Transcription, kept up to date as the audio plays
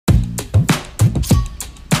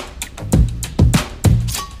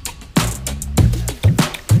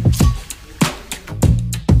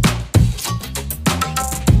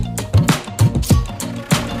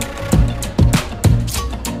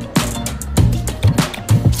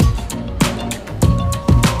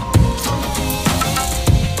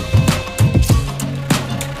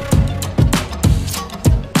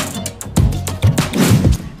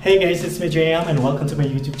Hey guys, it's me JM and welcome to my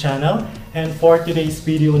YouTube channel. And for today's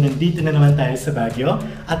video, nandito na naman tayo sa Baguio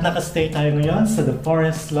at nakastay tayo ngayon sa The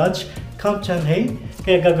Forest Lodge, Camp Chanhae.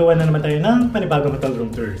 Kaya gagawa na naman tayo ng panibagong hotel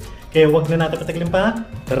room tour. Kaya huwag na natin patagalin pa.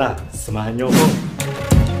 Tara, samahan niyo ako.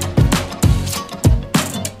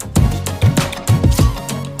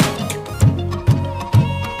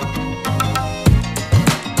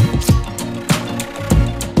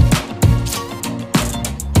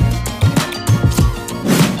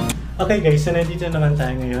 Okay guys, so nandito naman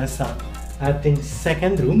tayo ngayon sa ating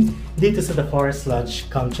second room dito sa The Forest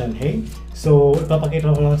Lodge, Camp Chanhae. So,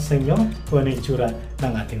 ipapakita ko lang sa inyo kung ano yung tsura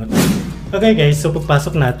ng ating hotel. Okay guys, so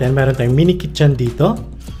pagpasok natin, meron tayong mini kitchen dito.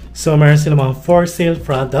 So, meron silang mga for sale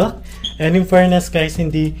product. And in fairness guys,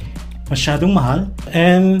 hindi masyadong mahal.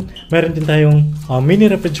 And meron din tayong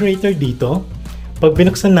mini refrigerator dito. Pag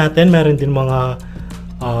binuksan natin, meron din mga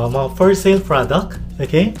for sale product.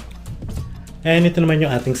 Okay? And ito naman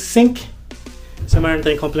yung ating sink. So meron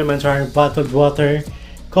tayong complimentary bottled water,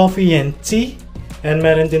 coffee and tea. And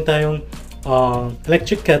meron din tayong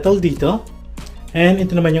electric kettle dito. And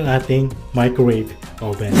ito naman yung ating microwave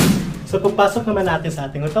oven. So pagpasok naman natin sa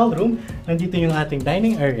ating hotel room, nandito yung ating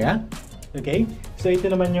dining area. Okay? So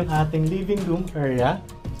ito naman yung ating living room area.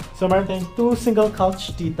 So meron tayong 2 single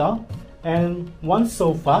couch dito and 1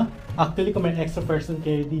 sofa. Actually, kung may extra person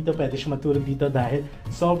kayo dito, pwede siya matulog dito dahil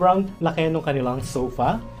sobrang laki ng kanilang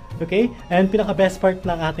sofa. Okay? And pinaka-best part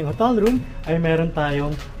ng ating hotel room ay meron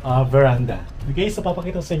tayong veranda. Okay? So,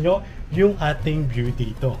 papakita sa inyo yung ating view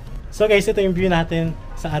dito. So guys, ito yung view natin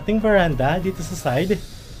sa ating veranda dito sa side.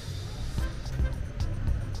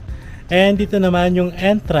 And dito naman yung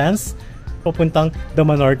entrance papuntang The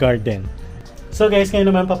Manor Garden. So guys,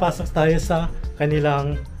 ngayon naman papasok tayo sa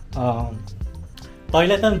kanilang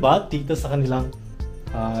toilet and bath dito sa kanilang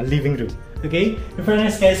living room. Okay? In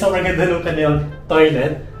fairness guys, sobrang ganda nung kanilang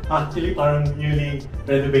toilet. Actually, parang newly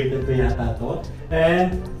renovated to yata to.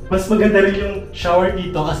 And mas maganda rin yung shower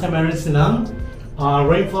dito kasi meron silang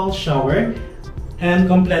rainfall shower. And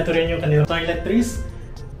kompleto rin yung kanilang toiletries,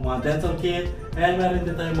 mga dental kit, and meron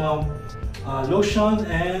din tayong mga lotion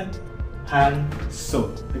and hand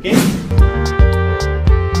soap. Okay?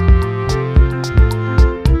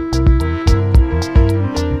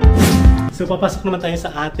 So, papasok naman tayo sa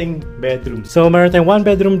ating bedroom. So, meron tayong 1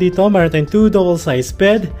 bedroom dito, meron tayong 2 double-sized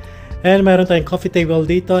bed, and meron tayong coffee table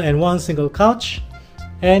dito, and 1 single couch.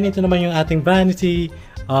 And ito naman yung ating vanity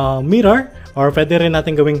mirror, or pwede rin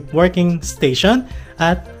natin gawing working station,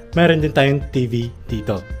 at meron din tayong TV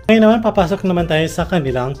dito. Ngayon naman, papasok naman tayo sa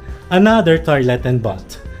kanilang another toilet and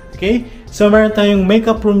bath. Okay? So, meron tayong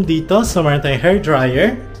makeup room dito, so meron tayong hair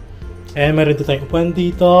dryer, and meron din tayong upuan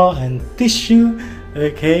dito, and tissue.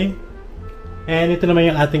 Okay? And ito naman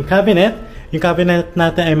yung ating cabinet. Yung cabinet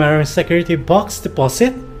natin ay mayroong security box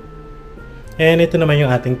deposit. And ito naman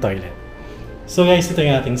yung ating toilet. So guys, ito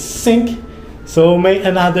yung ating sink. So may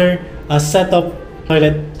another set of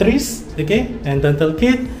toiletries. Okay? And dental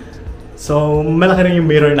kit. So malaki rin yung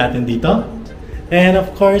mirror natin dito. And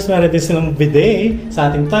of course, meron din silang bidet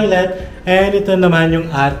sa ating toilet. And ito naman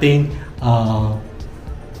yung ating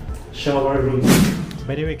shower room.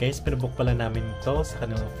 By the way guys, pinabook pala namin ito sa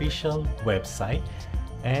kanilang official website.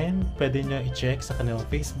 And pwede nyo i-check sa kanilang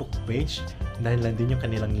Facebook page. Dahil din yung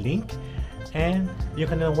kanilang link. And yung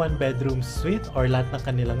kanilang 1 bedroom suite or lahat ng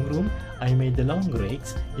kanilang room ay may dalawang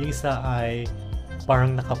rates. Yung isa ay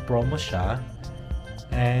parang naka-promo siya.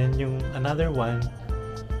 And yung another one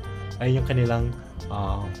ay yung kanilang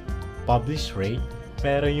published rate.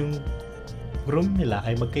 Pero yung room nila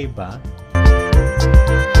ay magkaiba.